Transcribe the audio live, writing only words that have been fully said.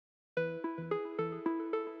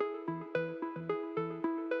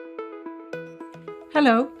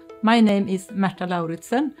Hello, my name is Märta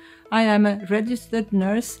Lauritzen. I am a registered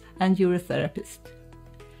nurse and urotherapist.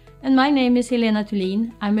 And my name is Helena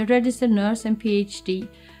Thulin. I'm a registered nurse and PhD,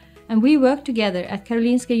 and we work together at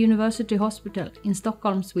Karolinska University Hospital in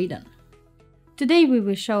Stockholm, Sweden. Today we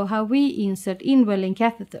will show how we insert indwelling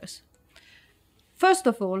catheters. First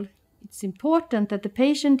of all, it's important that the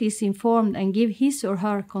patient is informed and give his or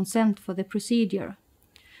her consent for the procedure.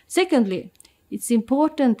 Secondly, it's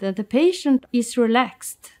important that the patient is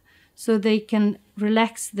relaxed so they can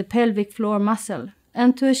relax the pelvic floor muscle.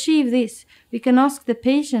 And to achieve this, we can ask the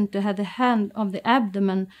patient to have the hand on the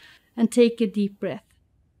abdomen and take a deep breath.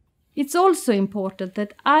 It's also important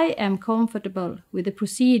that I am comfortable with the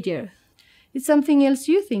procedure. It's something else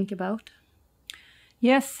you think about?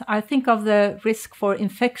 Yes, I think of the risk for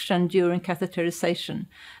infection during catheterization.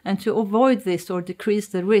 And to avoid this or decrease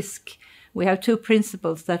the risk, we have two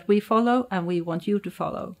principles that we follow and we want you to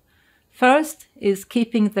follow. First is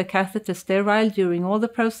keeping the catheter sterile during all the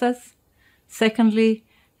process. Secondly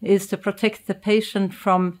is to protect the patient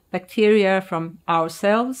from bacteria from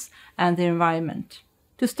ourselves and the environment.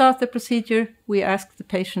 To start the procedure, we ask the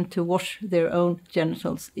patient to wash their own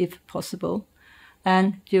genitals if possible.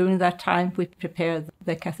 And during that time, we prepare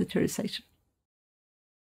the catheterization.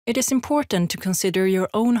 It is important to consider your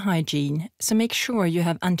own hygiene, so make sure you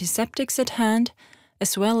have antiseptics at hand,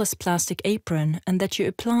 as well as plastic apron, and that you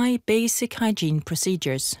apply basic hygiene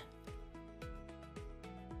procedures.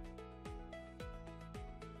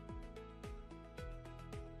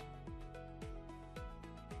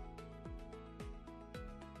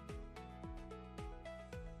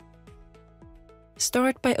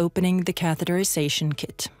 Start by opening the catheterization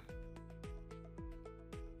kit.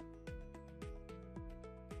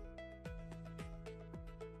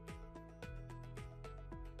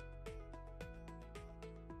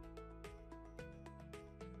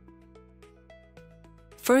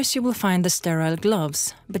 First you will find the sterile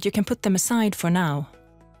gloves, but you can put them aside for now.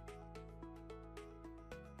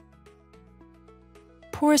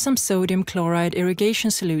 Pour some sodium chloride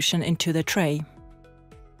irrigation solution into the tray.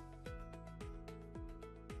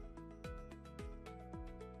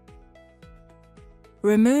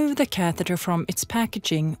 Remove the catheter from its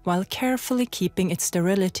packaging while carefully keeping its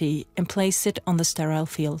sterility and place it on the sterile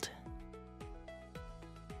field.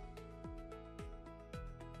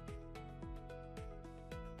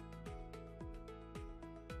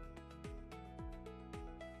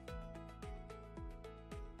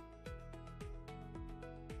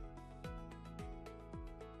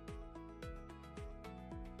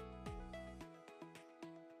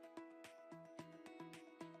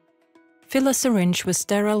 Fill a syringe with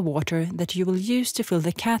sterile water that you will use to fill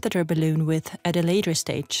the catheter balloon with at a later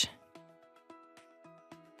stage.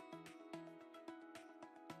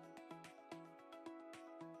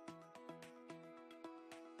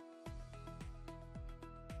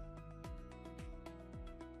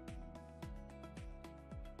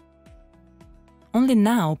 Only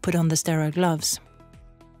now put on the sterile gloves.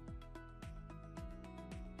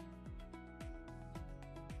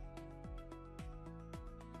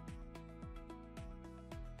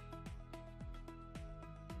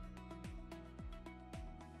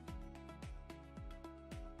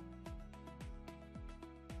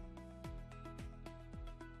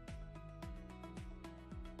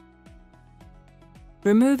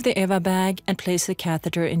 Remove the EVA bag and place the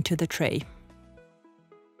catheter into the tray.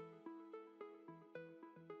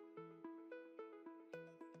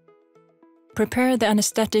 Prepare the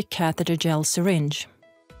anesthetic catheter gel syringe.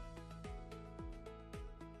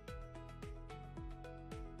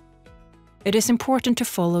 It is important to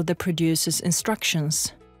follow the producer's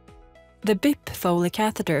instructions. The BIP Foley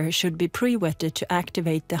catheter should be pre-wetted to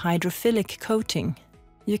activate the hydrophilic coating.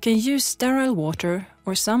 You can use sterile water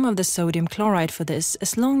or some of the sodium chloride for this,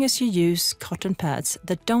 as long as you use cotton pads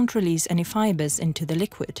that don't release any fibers into the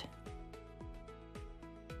liquid.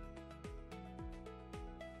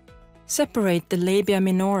 Separate the labia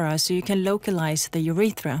minora so you can localize the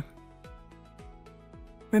urethra.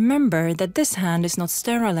 Remember that this hand is not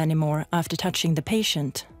sterile anymore after touching the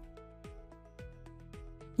patient.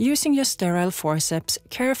 Using your sterile forceps,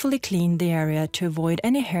 carefully clean the area to avoid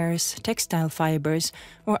any hairs, textile fibers,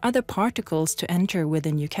 or other particles to enter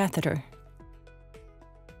within your catheter.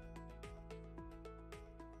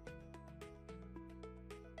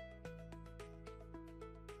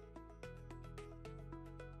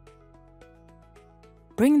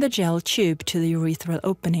 Bring the gel tube to the urethral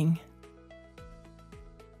opening.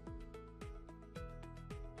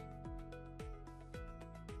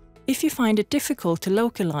 If you find it difficult to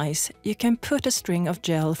localize, you can put a string of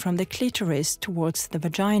gel from the clitoris towards the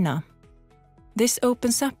vagina. This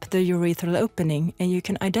opens up the urethral opening and you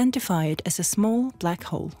can identify it as a small black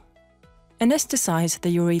hole. Anesthetize the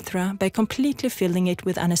urethra by completely filling it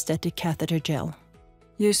with anesthetic catheter gel.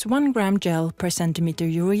 Use 1 gram gel per centimeter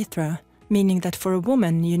urethra, meaning that for a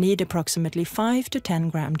woman you need approximately 5 to 10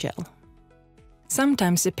 gram gel.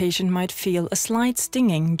 Sometimes the patient might feel a slight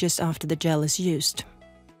stinging just after the gel is used.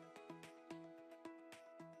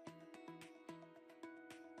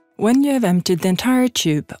 When you have emptied the entire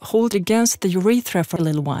tube, hold against the urethra for a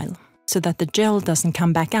little while, so that the gel doesn't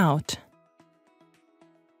come back out.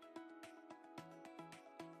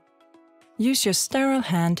 Use your sterile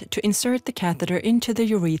hand to insert the catheter into the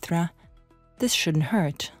urethra. This shouldn't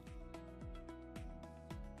hurt.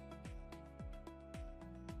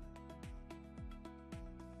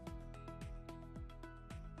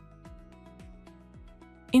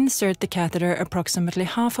 Insert the catheter approximately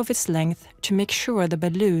half of its length to make sure the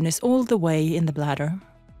balloon is all the way in the bladder.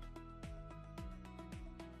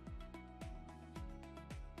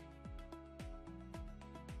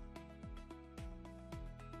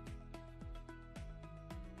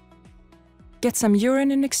 Get some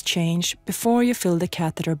urine in exchange before you fill the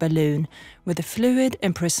catheter balloon with the fluid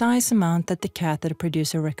and precise amount that the catheter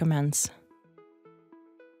producer recommends.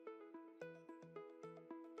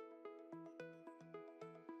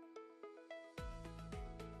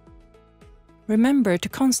 Remember to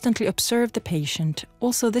constantly observe the patient,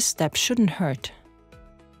 also this step shouldn't hurt.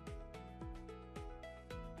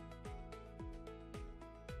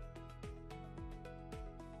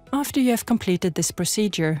 After you have completed this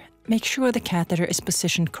procedure, make sure the catheter is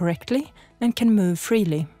positioned correctly and can move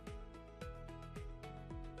freely.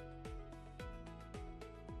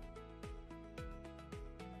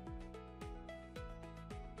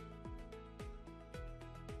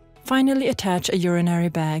 Finally, attach a urinary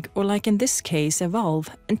bag, or like in this case, a valve,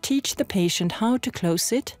 and teach the patient how to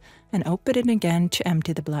close it and open it again to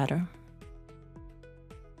empty the bladder.